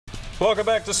Welcome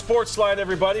back to SportsLine,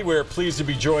 everybody. We're pleased to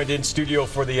be joined in studio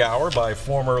for the hour by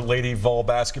former Lady Vol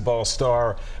basketball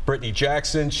star Brittany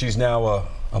Jackson. She's now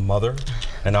a mother,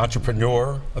 an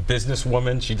entrepreneur, a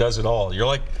businesswoman. She does it all. You're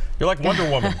like Wonder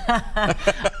Woman.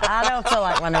 I don't feel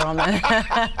like Wonder Woman.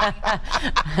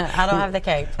 I don't have the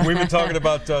cape. We've been talking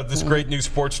about this great new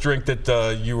sports drink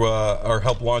that you are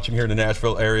helped launching here in the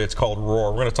Nashville area. It's called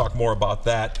Roar. We're going to talk more about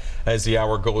that as the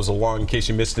hour goes along in case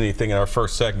you missed anything in our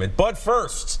first segment. But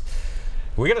first,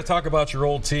 we got to talk about your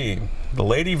old team, the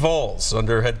Lady Vols,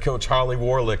 under head coach Holly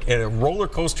Warlick, and a roller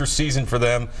coaster season for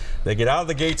them. They get out of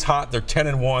the gates hot, they're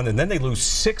 10-1, and then they lose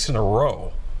 6 in a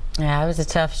row. Yeah, it was a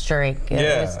tough streak.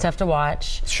 It was tough to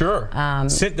watch. Sure.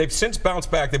 They've since bounced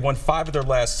back. They've won 5 of their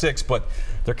last 6, but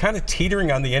they're kind of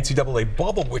teetering on the NCAA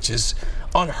bubble, which is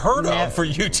unheard of for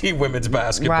UT women's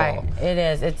basketball. Right, it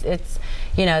is. It's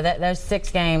you know, those 6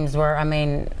 games were, I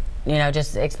mean, you know,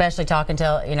 just especially talking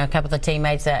to, you know, a couple of the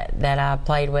teammates that I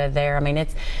played with there. I mean,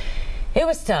 it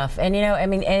was tough, and you know, I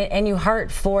mean, and you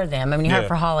hurt for them. I mean, you hurt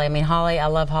for Holly. I mean, Holly, I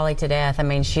love Holly to death. I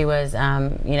mean, she was,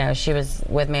 you know, she was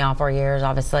with me all 4 years,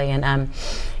 obviously, and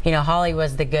you know, Holly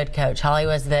was the good coach. Holly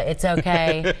was the it's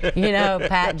okay, you know,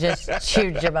 Pat just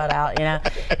chewed your butt out, you know,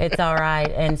 it's all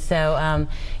right. And so,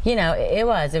 you know, it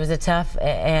was a tough,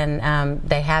 and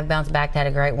they have bounced back. They had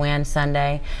a great win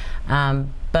Sunday.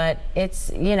 But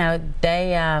it's, you know,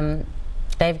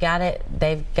 they've got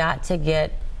to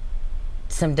get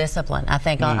some discipline, I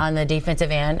think, on the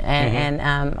defensive end and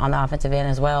on the offensive end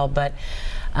as well. But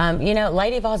you know,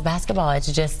 Lady Vols basketball,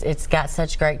 it's got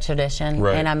such great tradition.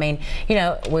 And I mean, you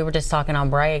know, we were just talking on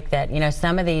break that, you know,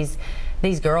 some of these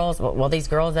girls, well, these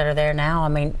girls that are there now, I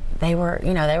mean, they were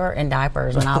in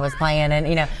diapers when I was playing, and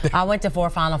you know, I went to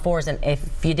 4 Final Fours, and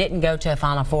if you didn't go to a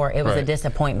Final Four, it was a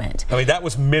disappointment. I mean, that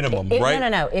was minimum, right?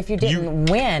 No. If you didn't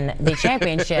win the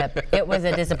championship, it was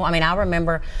a disappointment. I mean, I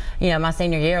remember, you know, my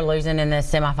senior year losing in the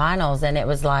semifinals, and it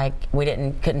was like we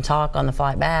couldn't talk on the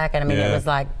flight back, and I mean, it was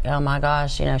like, oh my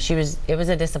gosh, you know, it was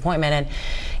a disappointment, and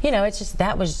you know, it's just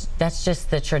that's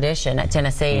just the tradition at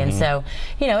Tennessee, and so,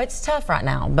 you know, it's tough right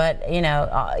now, but you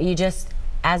know, you just,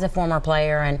 as a former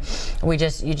player, and you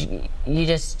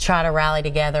just try to rally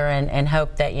together and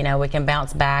hope that, you know, we can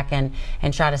bounce back and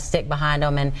try to stick behind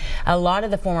them. And a lot of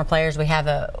the former players, we have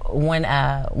a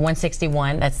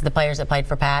 161, that's the players that played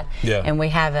for Pat, and we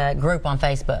have a group on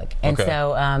Facebook, and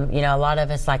so you know, a lot of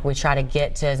us, like, we try to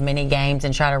get to as many games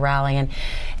and try to rally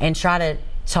and try to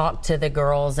talk to the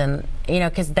girls, and you know,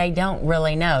 because they don't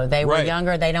really know. They were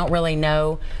younger, they don't really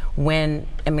know when.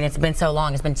 I mean, it's been so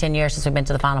long, it's been 10 years since we've been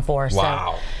to the Final Four.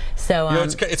 Wow. So you know,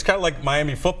 it's kind of like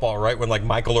Miami football, right? When like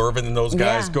Michael Irvin and those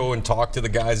guys go and talk to the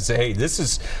guys and say, hey, this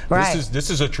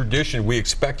is a tradition we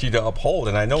expect you to uphold.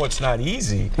 And I know it's not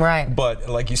easy, but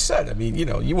like you said, I mean, you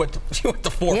know, you went to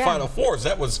 4 Final Fours.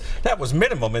 That was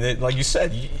minimum, and like you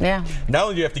said, not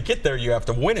only do you have to get there, you have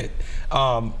to win it.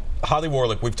 Holly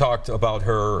Warlick, we've talked about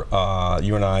her,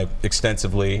 you and I,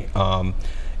 extensively.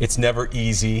 It's never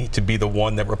easy to be the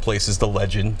one that replaces the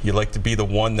legend. You like to be the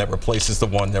one that replaces the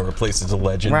one that replaces the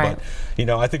legend. But, you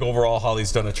know, I think overall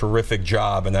Holly's done a terrific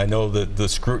job, and I know that the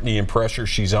scrutiny and pressure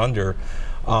she's under,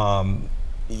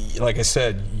 like I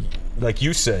said, like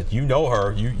you said, you know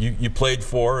her. You played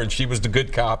for her, and she was the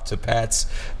good cop to Pat's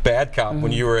bad cop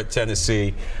when you were at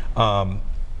Tennessee.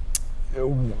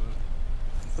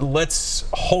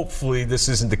 Hopefully this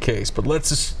isn't the case, but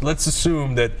let's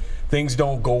assume that things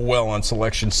don't go well on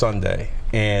Selection Sunday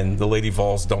and the Lady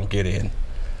Vols don't get in.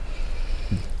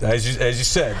 As you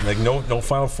said, like no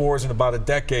Final Fours in about a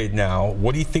decade now.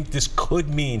 What do you think this could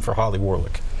mean for Holly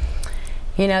Warlick?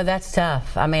 You know, that's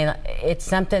tough. I mean, it's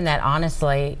something that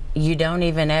honestly you don't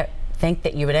even think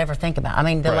that you would ever think about. I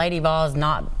mean, the Lady Vols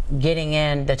not getting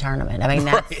in the tournament. I mean,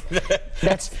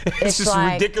 that's it's just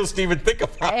like, ridiculous to even think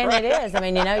about. And it is. I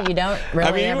mean, you know, you don't really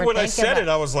I mean, even when I said it,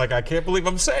 I was like, I can't believe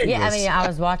I'm saying this. I mean, I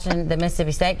was watching the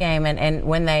Mississippi State game, and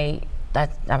when I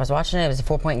was watching it, it was a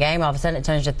 4-point game. All of a sudden, it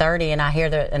turns to 30, and I hear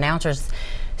the announcers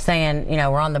saying, you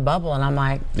know, we're on the bubble, and I'm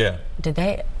like, I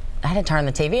had to turn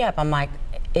the TV up. I'm like,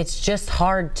 it's just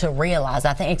hard to realize.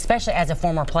 I think, especially as a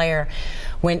former player,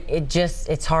 when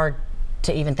it's hard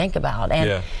to even think about.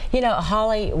 And you know,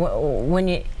 Holly,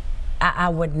 I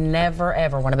would never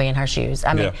ever want to be in her shoes.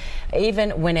 I mean,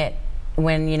 even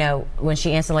when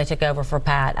she instantly took over for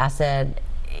Pat, I said,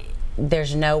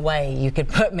 there's no way you could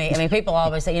put me. I mean, people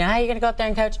always say, you know, how are you going to go up there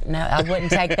and coach? No, I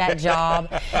wouldn't take that job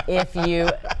if you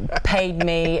paid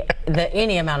me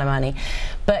any amount of money.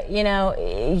 But, you know,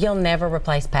 you'll never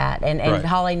replace Pat. And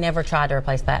Holly never tried to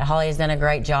replace Pat. Holly has done a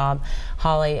great job.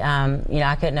 Holly, you know,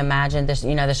 I couldn't imagine this,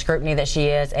 you know, the scrutiny that she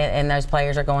is and those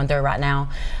players are going through right now.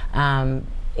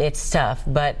 it's tough.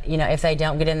 But, you know, if they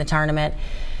don't get in the tournament,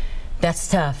 that's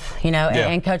tough, you know.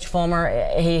 And Coach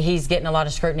Fulmer, he's getting a lot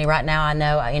of scrutiny right now. I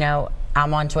know, you know,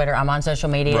 I'm on Twitter, I'm on social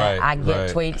media, I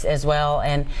get tweets as well.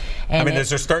 And I mean, is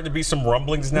there starting to be some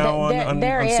rumblings now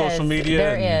on social media?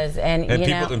 There is.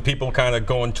 And people kind of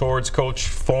going towards Coach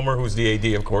Fulmer, who's the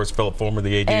AD, of course, Philip Fulmer,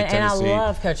 the AD of Tennessee. And I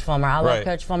love Coach Fulmer. I love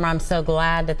Coach Fulmer. I'm so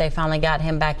glad that they finally got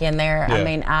him back in there. I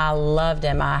mean, I loved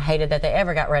him. I hated that they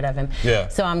ever got rid of him.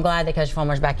 So I'm glad that Coach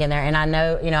Fulmer's back in there. And I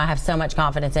know, you know, I have so much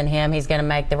confidence in him. He's going to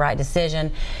make the right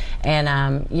decision.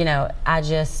 And, you know,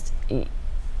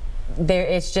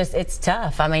 it's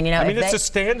tough. I mean, you know, it's a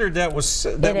standard that was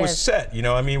set. You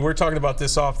know, I mean, we're talking about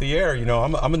this off the air. You know,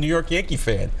 I'm a New York Yankee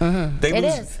fan.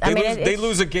 They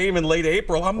lose a game in late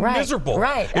April. I'm miserable.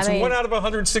 It's 1 out of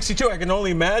 162. I can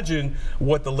only imagine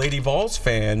what the Lady Vols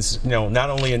fans, you know, not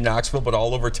only in Knoxville but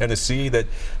all over Tennessee that,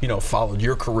 you know, followed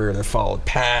your career, that followed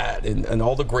Pat and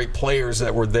all the great players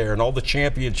that were there and all the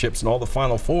championships and all the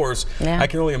Final Fours. I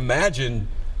can only imagine,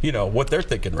 you know, what they're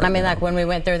thinking right now. I mean, like when we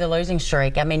went through the losing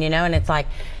streak, I mean, you know, and it's like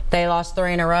they lost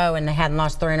 3 in a row and they hadn't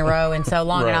lost 3 in a row in so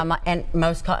long. And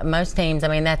most teams, I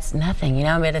mean, that's nothing, you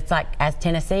know. But it's like, as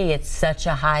Tennessee, it's such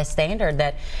a high standard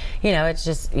that, you know, it's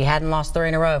just, you hadn't lost 3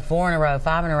 in a row, 4 in a row,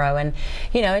 5 in a row. And,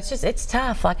 you know, it's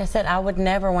tough. Like I said, I would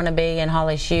never want to be in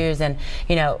Holly's shoes. And,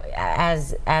 you know,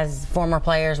 as former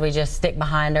players, we just stick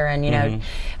behind her. And, you know,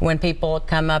 when people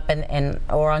come up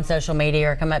or on social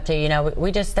media or come up to you, you know,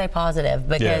 we just stay positive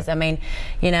because, I mean,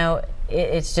 you know,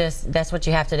 it's just, that's what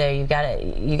you have to do.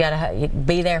 You gotta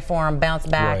be there for them, bounce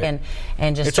back,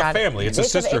 and just try. It's a family. It's a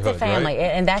sisterhood. It's a family,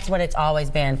 and that's what it's always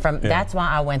been. That's why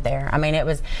I went there. I mean,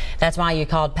 that's why you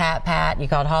called Pat, you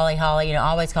called Holly. You know,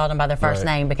 always called them by their first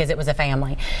name because it was a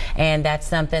family, and that's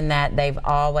something that they've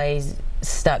always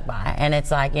stuck by. And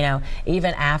it's like, you know,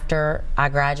 even after I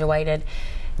graduated,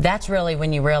 that's really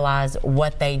when you realize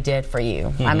what they did for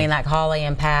you. I mean, like Holly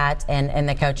and Pat and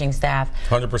the coaching staff.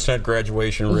 100%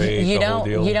 graduation rate. You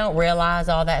don't realize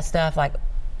all that stuff like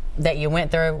that you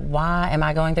went through. Why am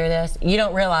I going through this? You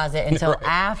don't realize it until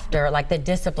after, like the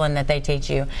discipline that they teach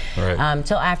you,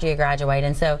 till after you graduate.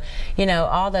 And so, you know,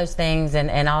 all those things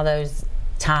and all those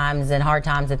times and hard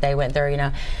times that they went through, you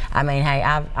know, I mean, hey,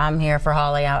 I'm here for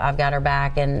Holly. I've got her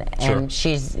back, and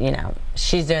she's, you know,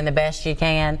 she's doing the best she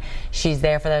can. She's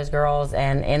there for those girls,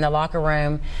 and in the locker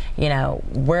room, you know,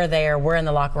 we're there. We're in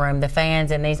the locker room. The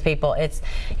fans and these people, it's,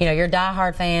 you know, your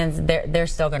diehard fans, they're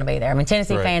still going to be there. I mean,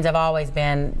 Tennessee fans have always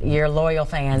been your loyal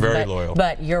fans. Very loyal.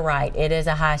 But you're right. It is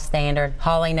a high standard.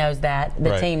 Holly knows that.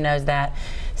 The team knows that.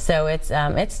 So it's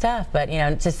tough. But, you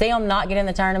know, to see them not get in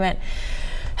the tournament,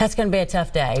 that's going to be a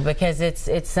tough day because it's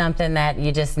something that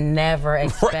you just never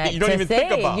expect you don't to even see.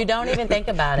 Think about. You don't even think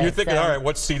about it. You're thinking, all right,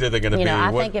 what seed are they going to be? You know,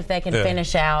 I think if they can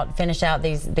finish out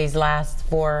these last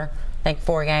 4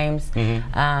 games, you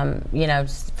know,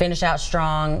 just finish out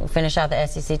strong, finish out the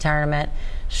SEC tournament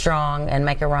strong, and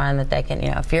make a run that they can.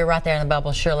 You know, if you're right there in the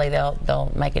bubble, surely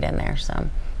they'll make it in there. So I'm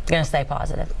going to stay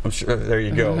positive. I'm sure. There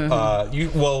you go.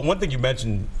 Well, one thing you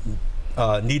mentioned.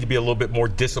 Need to be a little bit more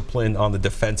disciplined on the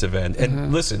defensive end.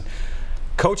 And listen,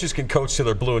 coaches can coach till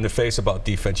they're blue in the face about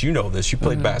defense. You know this. You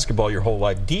played basketball your whole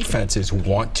life. Defenses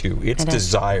want to. It's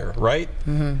desire, right?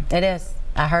 It is.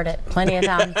 I heard it plenty of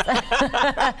times.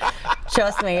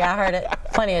 Trust me, I heard it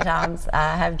plenty of times.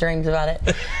 I have dreams about it.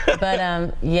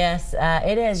 But yes,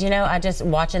 it is. You know, I just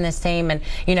watching this team, and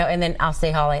you know, and then I'll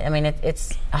see Holly. I mean,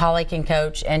 it's Holly can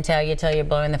coach and tell you till you're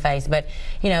blue in the face. But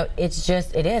you know, it's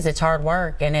just it's hard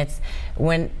work, and it's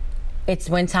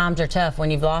when times are tough,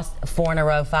 when you've lost 4 in a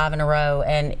row, 5 in a row,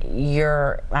 and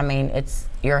you're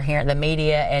hearing the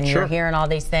media, and you're hearing all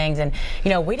these things, and you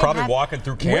know, we didn't walking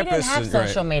through campus. We didn't have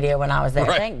social media when I was there,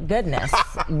 thank goodness.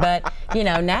 But you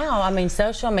know, now, I mean,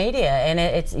 social media, and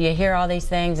it's you hear all these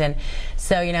things, and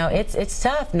so you know, it's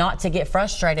tough not to get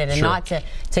frustrated and not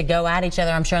to go at each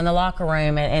other. I'm sure in the locker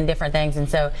room and different things, and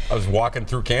so I was walking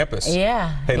through campus.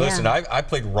 Hey, listen, I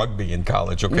played rugby in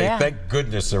college. Okay, thank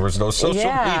goodness there was no social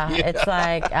media. It's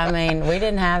like, I mean, we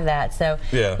didn't have that. So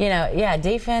you know,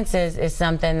 defense is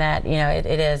something that, you know,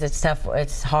 it is. It's tough.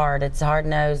 It's hard. It's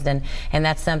hard-nosed, and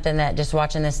that's something that just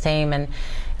watching this team, and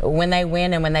when they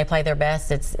win and when they play their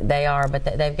best, they are. But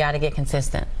they've got to get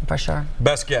consistent for sure.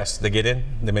 Best guess, they get in?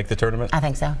 They make the tournament? I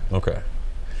think so. Okay.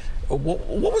 What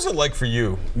was it like for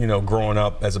you, you know, growing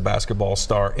up as a basketball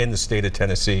star in the state of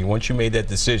Tennessee, once you made that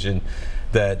decision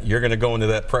that you're going to go into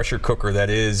that pressure cooker that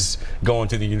is going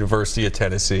to the University of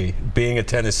Tennessee, being a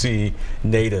Tennessee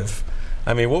native?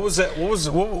 Yeah. I mean, what was that? What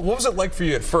was it like for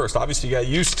you at first? Obviously, you got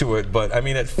used to it, but I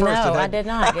mean, at first. No, I did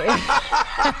not.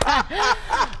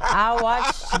 I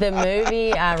watched the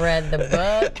movie. I read the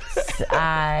books.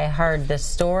 I heard the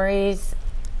stories.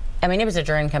 I mean, it was a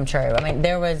dream come true. I mean,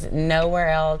 there was nowhere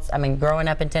else. I mean, growing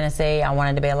up in Tennessee, I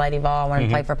wanted to be a Lady Vol. I wanted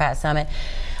to play for Pat Summitt.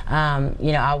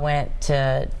 You know, I went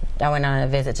on a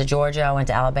visit to Georgia. I went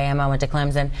to Alabama. I went to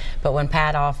Clemson. But when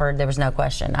Pat offered, there was no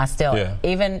question. I still,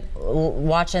 even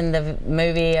watching the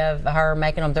movie of her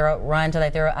making them run till they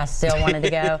threw it, I still wanted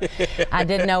to go. I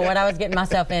didn't know what I was getting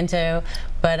myself into.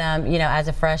 But, you know, as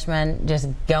a freshman, just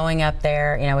going up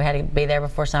there, you know, we had to be there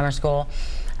before summer school.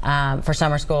 For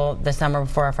summer school, the summer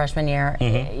before our freshman year,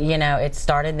 you know, it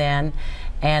started then.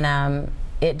 And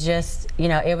it just, you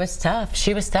know, it was tough.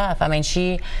 She was tough. I mean,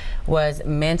 she was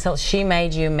mental. She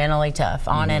made you mentally tough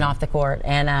on and off the court.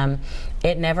 And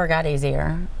it never got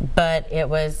easier. But it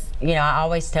was, you know, I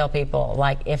always tell people,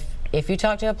 like, if you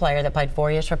talk to a player that played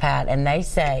 4 years for Pat and they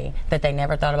say that they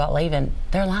never thought about leaving,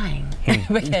 they're lying.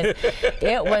 Because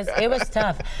it was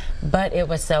tough, but it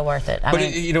was so worth it. I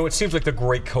mean, you know, it seems like the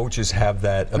great coaches have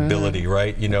that ability,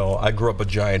 right? You know, I grew up a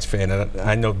Giants fan, and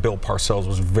I know Bill Parcells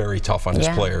was very tough on his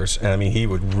players. And I mean, he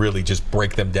would really just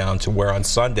break them down to where on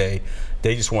Sunday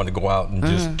they just wanted to go out and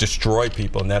just destroy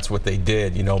people, and that's what they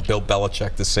did. You know, Bill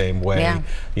Belichick the same way.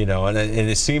 You know, and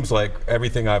it seems like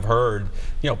everything I've heard,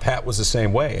 you know, Pat was the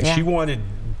same way. And she wanted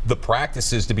the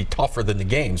practices to be tougher than the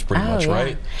games, pretty much,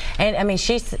 right? And I mean,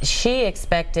 she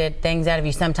expected things out of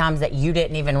you sometimes that you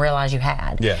didn't even realize you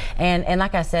had. And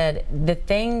like I said, the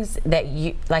things that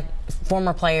you, like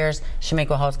former players,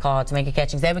 Shamika Holtzclaw, Tamika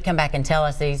Catchings, they would come back and tell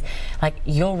us these, like,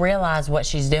 you'll realize what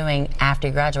she's doing after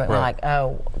you graduate. We're like,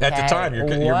 oh, okay, at the time you're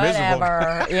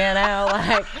whatever, miserable. you know,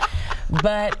 like.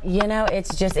 But, you know,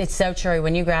 it's so true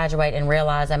when you graduate and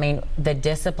realize, I mean, the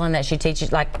discipline that she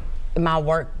teaches, like my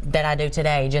work that I do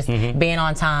today, just being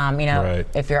on time, you know,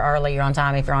 if you're early, you're on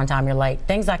time, if you're on time, you're late,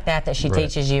 things like that she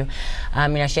teaches you. You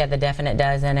know, she had the definite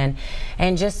dozen,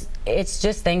 and just, it's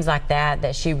just things like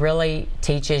that she really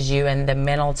teaches you, and the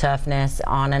mental toughness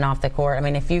on and off the court. I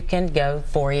mean, if you can go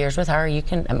 4 years with her, you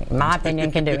can, I mean, my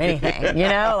opinion, can do anything, you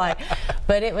know, like,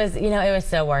 but it was, you know, it was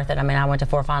so worth it. I mean, I went to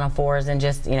 4 Final Fours and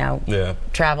just, you know,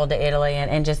 traveled to Italy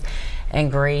and just, and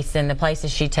Greece, and the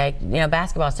places she take, you know,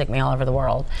 basketball took me all over the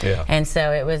world. And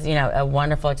so it was, you know, a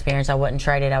wonderful experience. I wouldn't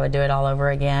trade it. I would do it all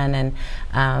over again.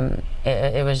 And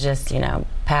it was just, you know,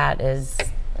 Pat is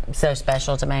so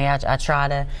special to me. I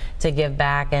try to give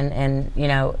back, and you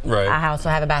know, I also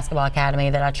have a basketball academy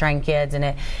that I train kids,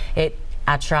 and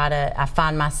I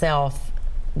find myself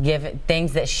give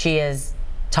things that she has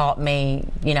taught me,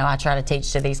 you know, I try to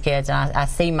teach to these kids, and I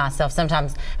see myself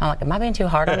sometimes, I'm like, am I being too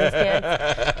hard on these kids?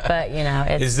 But, you know,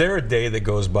 is there a day that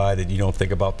goes by that you don't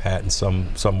think about Pat in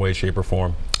some way, shape, or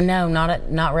form? No,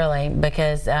 not really,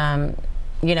 because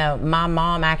you know, my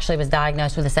mom actually was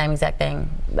diagnosed with the same exact thing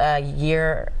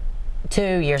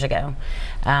 2 years ago.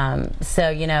 So,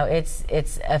 you know,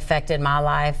 it's affected my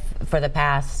life for the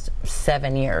past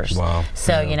 7 years. Wow.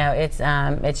 So, you know,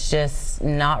 it's just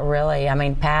not really. I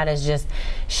mean, Pat is just,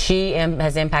 she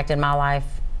has impacted my life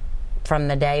from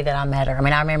the day that I met her. I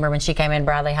mean, I remember when she came in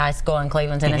Bradley High School in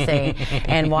Cleveland, Tennessee,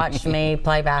 and watched me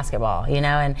play basketball, you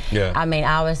know, and I mean,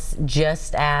 I was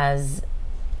just as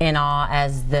in awe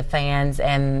as the fans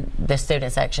and the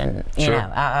student section. You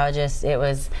know,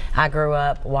 I grew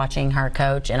up watching her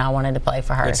coach, and I wanted to play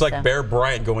for her. It's like Bear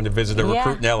Bryant going to visit a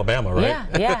recruit in Alabama,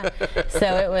 right? So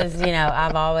it was, you know,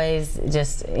 I've always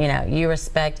just, you know, you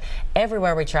respect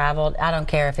everywhere we traveled. I don't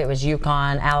care if it was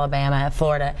UConn, Alabama,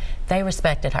 Florida, they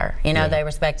respected her. You know, they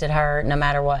respected her no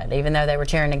matter what. Even though they were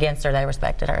cheering against her, they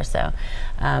respected her. So,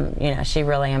 you know, she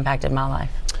really impacted my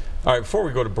life. All right, before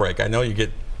we go to break, I know you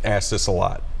get asked this a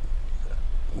lot.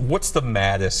 What's the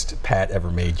maddest Pat ever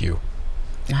made you?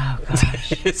 Oh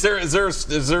gosh. is there a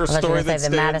story that the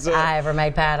maddest I ever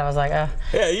made Pat? I was like,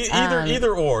 yeah,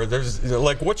 either or. There's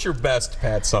like, what's your best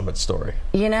Pat Summitt story?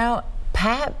 You know,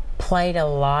 Pat played a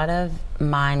lot of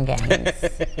mind games.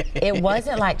 It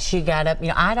wasn't like she got up. You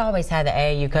know, I'd always had the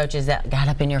AAU coaches that got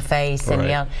up in your face and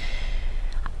yelled.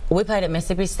 We played at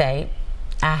Mississippi State.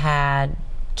 I had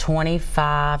 20,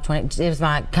 it was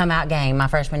my come out game my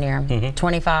freshman year.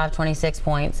 25, 26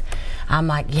 points. I'm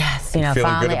like, yes, you know,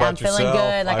 finally I'm feeling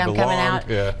good, like I'm coming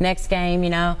out next game, you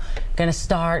know, gonna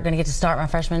get to start my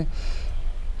freshman.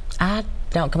 I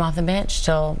don't come off the bench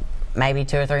till maybe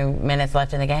 2 or 3 minutes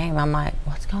left in the game. I'm like,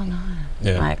 what's going on?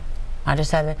 Like, I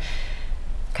just had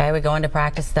Okay, we go into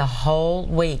practice the whole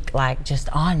week, like just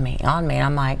on me. And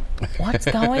I'm like, what's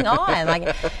going on?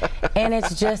 Like, and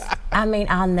it's just, I mean,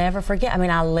 I'll never forget. I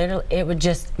mean, it would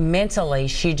just mentally,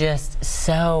 she just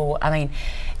so, I mean,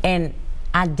 and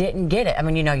I didn't get it. I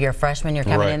mean, you know, you're a freshman, you're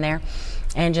coming in there,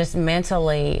 and just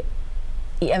mentally,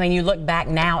 I mean, you look back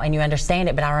now and you understand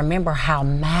it, but I remember how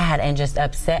mad and just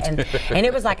upset, and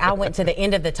it was like I went to the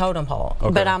end of the totem pole.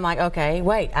 Okay. But I'm like, okay,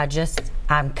 wait,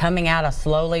 I'm coming out. I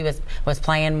slowly was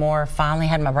playing more. Finally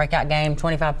had my breakout game,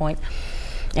 25 points,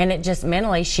 and it just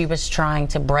mentally, she was trying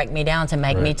to break me down to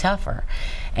make me tougher.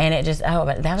 And it just,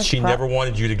 but that was. She never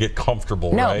wanted you to get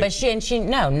comfortable, no, right? But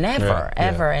no, never,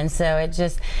 ever. And so it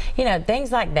just, you know,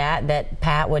 things like that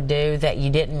Pat would do that you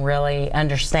didn't really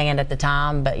understand at the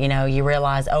time, but you know, you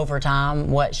realize over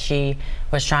time what she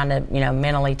was trying to, you know,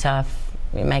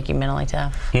 make you mentally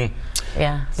tough.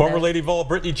 Yeah. Former Lady Vols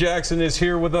Brittany Jackson is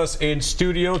here with us in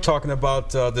studio talking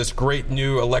about this great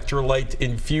new electrolyte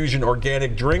infusion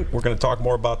organic drink. We're going to talk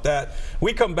more about that.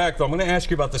 When we come back, though, I'm going to ask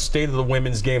you about the state of the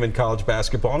women's game in college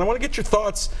basketball, and I want to get your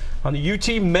thoughts on the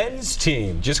UT men's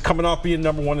team, just coming off being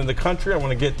 #1 in the country. I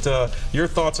want to get your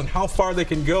thoughts on how far they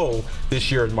can go this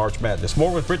year in March Madness.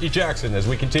 More with Brittany Jackson as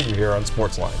we continue here on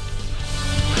SportsLine.